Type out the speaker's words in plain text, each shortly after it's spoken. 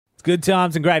It's good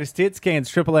times and greatest hits. Cairns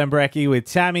Triple M Brekkie with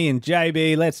Tammy and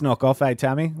JB. Let's knock off,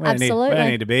 Tammy? We Absolutely. we don't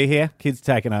need to be here. Kids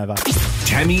taking over.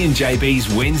 Tammy and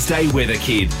JB's Wednesday Weather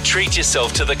Kid. Treat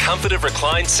yourself to the comfort of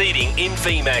reclined seating in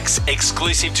VMAX,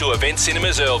 exclusive to Event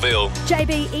Cinemas Earlville.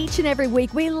 JB, each and every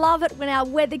week, we love it when our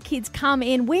weather kids come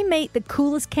in. We meet the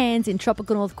coolest Cairns in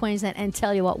tropical North Queensland, and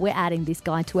tell you what, we're adding this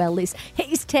guy to our list.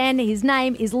 He's 10. His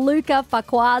name is Luca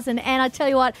Farquharson, and I tell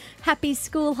you what, happy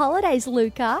school holidays,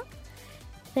 Luca.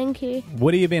 Thank you.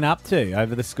 What have you been up to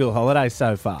over the school holidays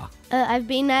so far? I've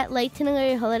been at Lake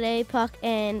Tinagoo Holiday Park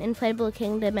and Inflatable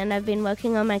Kingdom, and I've been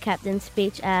working on my captain's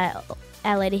speech at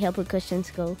Our Lady Helper Christian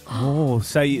School. Oh,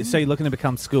 so you're looking to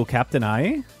become school captain, are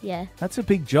you? Yeah. That's a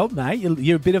big job, mate.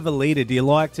 You're a bit of a leader. Do you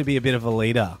like to be a bit of a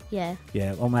leader? Yeah.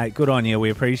 Yeah. Well, mate, good on you.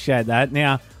 We appreciate that.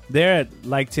 Now, there at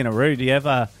Lake Tinaroo, do you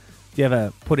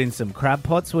ever put in some crab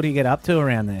pots? What do you get up to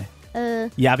around there?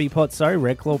 Yabby pots, sorry,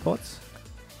 red claw pots?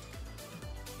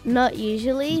 Not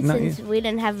usually, since we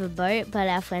don't have a boat, but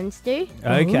our friends do.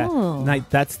 Okay. Ooh. Nate,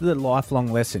 that's the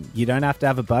lifelong lesson. You don't have to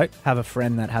have a boat. Have a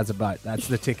friend that has a boat. That's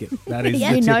the ticket. That is Yeah,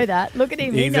 the you ticket. know that. Look at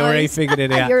him. He's already figured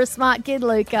it out. You're a smart kid,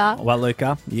 Luca. Well,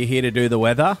 Luca, you're here to do the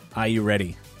weather. Are you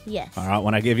ready? Yes. All right,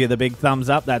 when I give you the big thumbs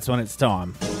up, that's when it's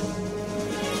time.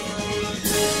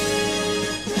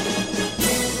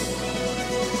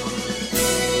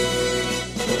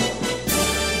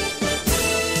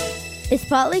 It's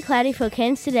partly cloudy for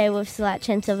Cairns today with slight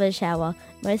chance of a shower.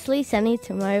 Mostly sunny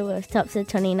tomorrow with tops of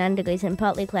 29 degrees and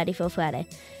partly cloudy for Friday.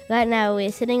 Right now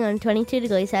we're sitting on 22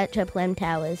 degrees at Triple M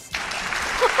Towers.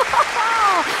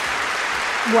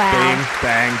 Wow. Bing,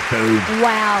 bang, boom.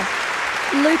 Wow.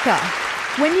 Luca,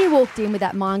 when you walked in with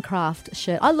that Minecraft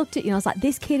shirt, I looked at you and I was like,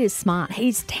 this kid is smart.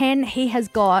 He's 10. He has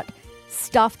got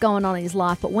stuff going on in his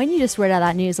life. But when you just read out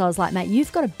that news, I was like, mate,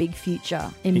 you've got a big future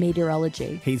in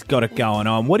meteorology. He's got it going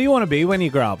on. What do you want to be when you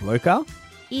grow up, Luca?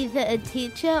 Either a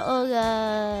teacher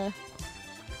or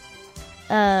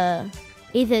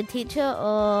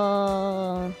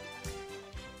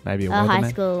Maybe a a high weatherman.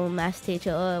 school maths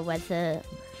teacher or a weather.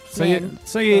 So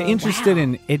you're interested wow.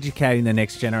 in educating the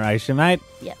next generation, mate?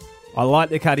 Yep. I like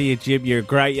the cut of your jib. You're a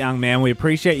great young man. We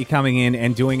appreciate you coming in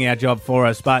and doing our job for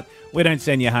us, but we don't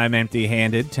send you home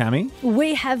empty-handed, Tammy.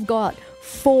 We have got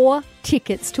 4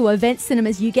 tickets to Event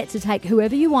Cinemas. You get to take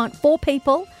whoever you want, 4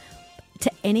 people, to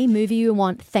any movie you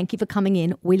want. Thank you for coming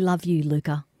in. We love you,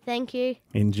 Luca. Thank you.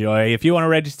 Enjoy. If you want to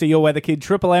register your weather kid,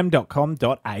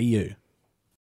 triplem.com.au.